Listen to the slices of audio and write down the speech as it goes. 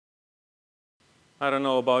I don't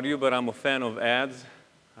know about you, but I'm a fan of ads.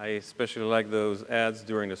 I especially like those ads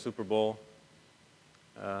during the Super Bowl.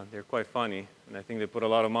 They're quite funny, and I think they put a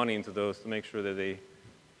lot of money into those to make sure that they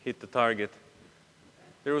hit the target.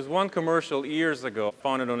 There was one commercial years ago,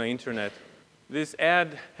 found it on the internet. This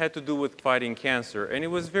ad had to do with fighting cancer, and it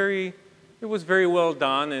was very well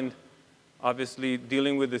done, and obviously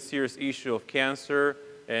dealing with the serious issue of cancer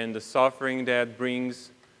and the suffering that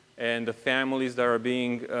brings and the families that are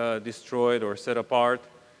being destroyed or set apart.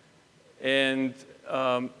 And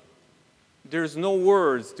there's no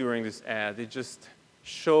words during this ad. It just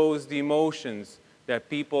shows the emotions that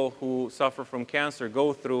people who suffer from cancer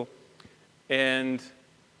go through. And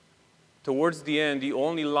towards the end, the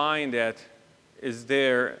only line that is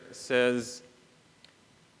there says,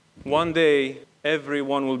 "One day,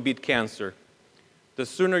 everyone will beat cancer. The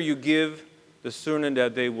sooner you give, the sooner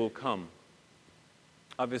that they will come."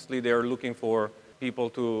 Obviously, they're looking for people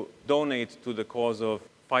to donate to the cause of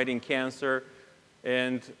fighting cancer.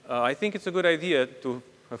 And I think it's a good idea to,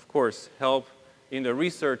 of course, help in the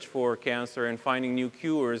research for cancer and finding new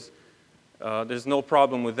cures. There's no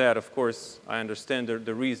problem with that. Of course, I understand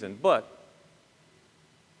the reason. But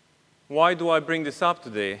why do I bring this up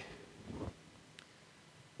today?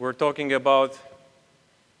 We're talking about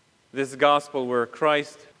this gospel where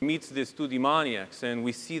Christ meets these two demoniacs, and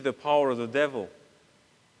we see the power of the devil.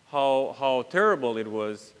 How terrible it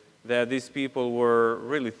was that these people were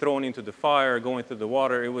really thrown into the fire, going through the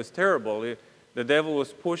water. It was terrible. The devil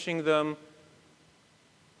was pushing them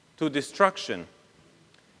to destruction.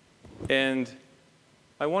 And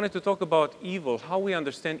I wanted to talk about evil, how we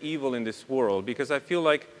understand evil in this world, because I feel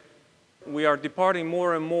like we are departing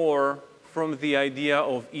more and more from the idea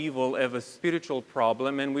of evil as a spiritual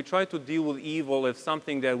problem, and we try to deal with evil as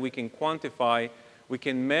something that we can quantify, we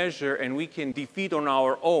can measure, and we can defeat on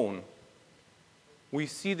our own. We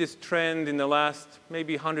see this trend in the last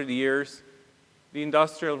maybe 100 years, the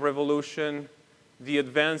Industrial Revolution, the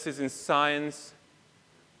advances in science.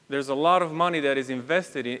 There's a lot of money that is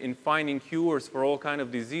invested in finding cures for all kinds of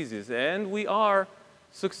diseases, and we are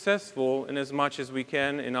successful in as much as we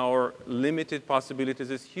can in our limited possibilities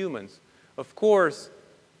as humans. Of course,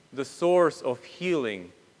 the source of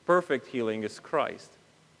healing, perfect healing, is Christ.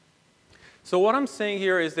 So what I'm saying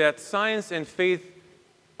here is that science and faith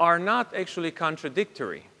are not actually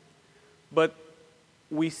contradictory, but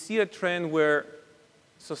we see a trend where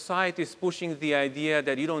society is pushing the idea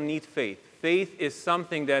that you don't need faith. Faith is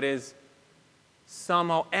something that is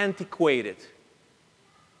somehow antiquated,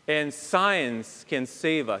 and science can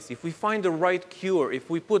save us. If we find the right cure, if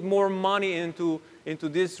we put more money into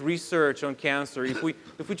this research on cancer, if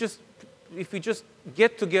we just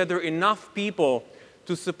get together enough people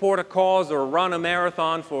to support a cause or run a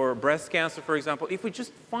marathon for breast cancer, for example, if we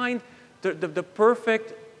just find the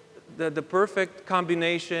perfect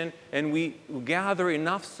combination and we gather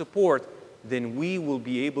enough support, then we will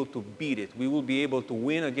be able to beat it. We will be able to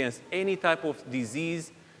win against any type of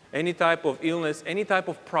disease, any type of illness, any type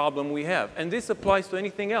of problem we have. And this applies to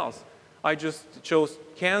anything else. I just chose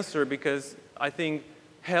cancer because I think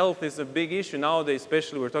health is a big issue nowadays,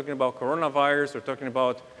 especially we're talking about coronavirus, we're talking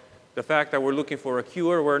about the fact that we're looking for a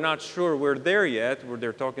cure. We're not sure we're there yet.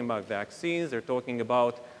 They're talking about vaccines. They're talking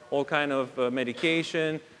about all kinds of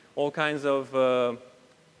medication, all kinds of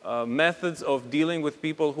methods of dealing with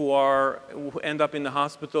people who end up in the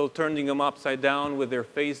hospital, turning them upside down with their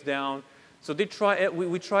face down. So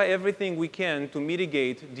we try everything we can to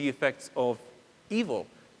mitigate the effects of evil,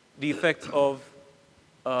 the effects of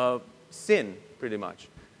sin, pretty much.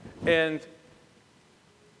 And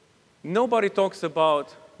nobody talks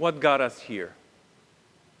about what got us here.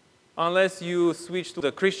 Unless you switch to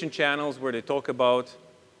the Christian channels where they talk about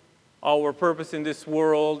our purpose in this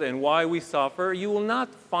world and why we suffer, you will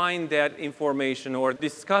not find that information or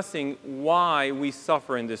discussing why we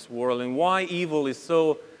suffer in this world and why evil is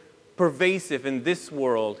so pervasive in this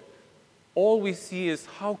world. All we see is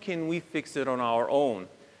how can we fix it on our own.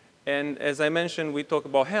 And as I mentioned, we talk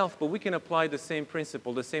about health, but we can apply the same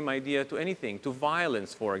principle, the same idea to anything, to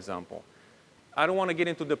violence, for example. I don't want to get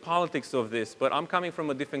into the politics of this, but I'm coming from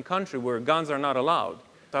a different country where guns are not allowed.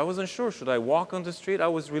 I wasn't sure, should I walk on the street? I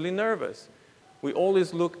was really nervous. We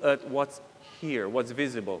always look at what's here, what's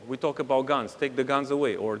visible. We talk about guns, take the guns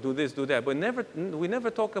away, or do this, do that. But we never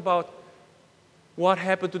talk about what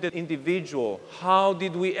happened to that individual. How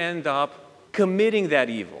did we end up committing that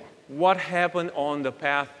evil? What happened on the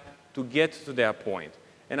path to get to that point?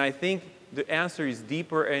 And I think the answer is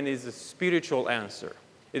deeper and is a spiritual answer.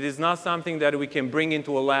 It is not something that we can bring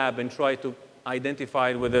into a lab and try to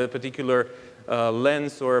identify it with a particular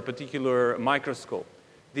lens or a particular microscope.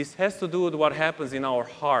 This has to do with what happens in our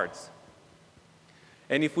hearts.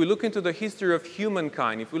 And if we look into the history of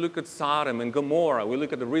humankind, if we look at Sodom and Gomorrah, we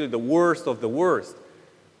look at really the worst of the worst,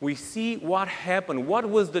 we see what happened, what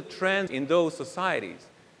was the trend in those societies.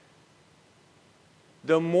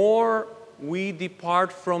 The more we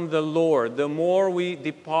depart from the Lord, the more we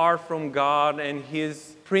depart from God and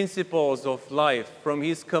His principles of life, from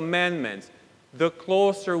His commandments, the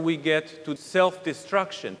closer we get to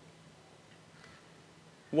self-destruction.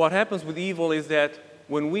 What happens with evil is that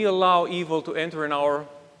when we allow evil to enter in our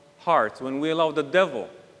hearts, when we allow the devil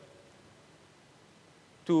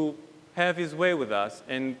to have his way with us,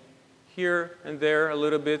 and here and there, a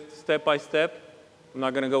little bit, step by step, I'm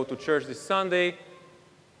not going to go to church this Sunday,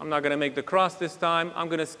 I'm not going to make the cross this time, I'm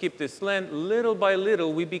going to skip this Lent. Little by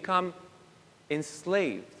little, we become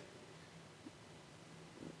enslaved.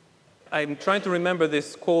 I'm trying to remember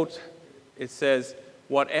this quote. It says,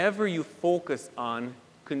 whatever you focus on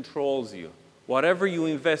controls you. Whatever you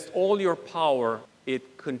invest all your power,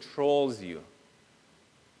 it controls you.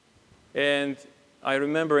 And I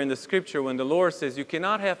remember in the scripture when the Lord says, you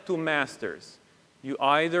cannot have two masters. You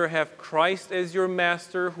either have Christ as your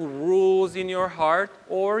master who rules in your heart,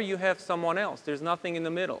 or you have someone else. There's nothing in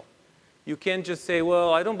the middle. You can't just say,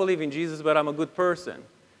 well, I don't believe in Jesus, but I'm a good person.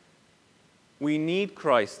 We need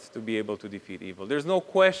Christ to be able to defeat evil. There's no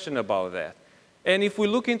question about that. And if we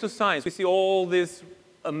look into science, we see all these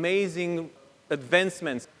amazing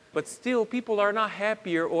advancements, but still people are not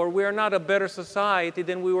happier, or we are not a better society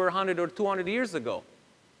than we were 100 or 200 years ago.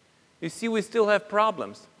 You see, we still have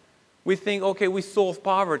problems. We think, okay, we solve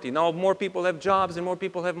poverty. Now more people have jobs and more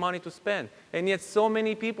people have money to spend. And yet so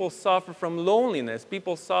many people suffer from loneliness.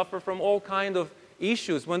 People suffer from all kinds of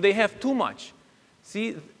issues when they have too much.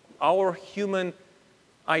 See, our human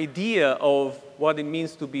idea of what it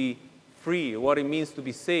means to be free, what it means to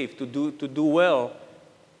be safe, to do well,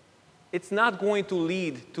 it's not going to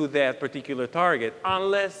lead to that particular target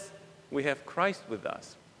unless we have Christ with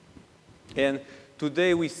us. And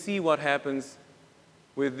today we see what happens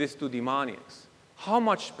with these two demoniacs. How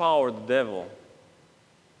much power the devil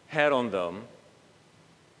had on them,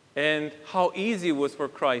 and how easy it was for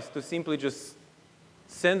Christ to simply just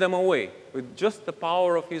send them away with just the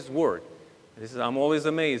power of His Word. I'm always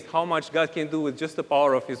amazed how much God can do with just the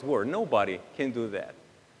power of His Word. Nobody can do that.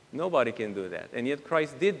 Nobody can do that. And yet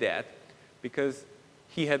Christ did that because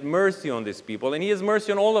He had mercy on these people, and He has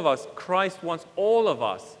mercy on all of us. Christ wants all of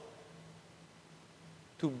us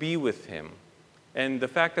to be with Him. And the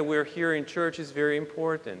fact that we're here in church is very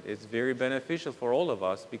important. It's very beneficial for all of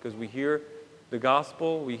us because we hear the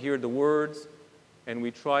gospel, we hear the words, and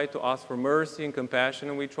we try to ask for mercy and compassion,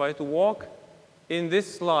 and we try to walk in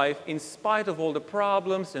this life in spite of all the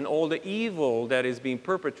problems and all the evil that is being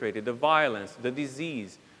perpetrated, the violence, the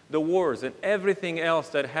disease, the wars, and everything else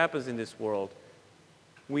that happens in this world.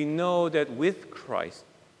 We know that with Christ,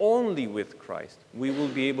 only with Christ, we will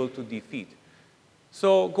be able to defeat.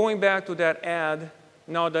 So going back to that ad,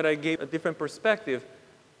 now that I gave a different perspective,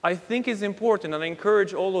 I think it's important, and I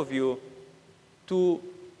encourage all of you to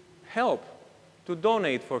help, to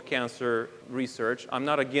donate for cancer research. I'm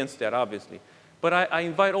not against that, obviously. But I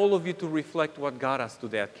invite all of you to reflect what got us to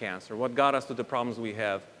that cancer, what got us to the problems we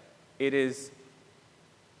have. It is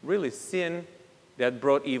really sin that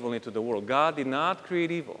brought evil into the world. God did not create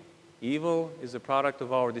evil. Evil is a product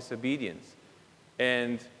of our disobedience.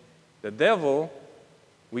 And the devil,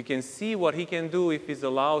 we can see what he can do if he's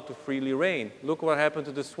allowed to freely reign. Look what happened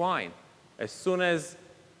to the swine. As soon as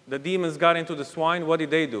the demons got into the swine, what did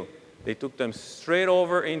they do? They took them straight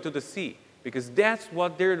over into the sea, because that's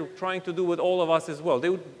what they're trying to do with all of us as well. They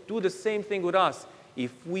would do the same thing with us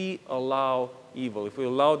if we allow evil, if we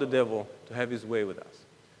allow the devil to have his way with us.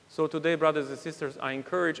 So today, brothers and sisters, I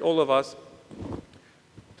encourage all of us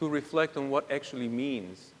to reflect on what actually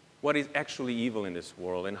means, what is actually evil in this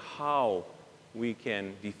world, and how we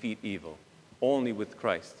can defeat evil only with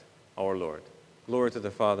Christ, our Lord. Glory to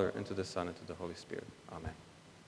the Father, and to the Son, and to the Holy Spirit. Amen.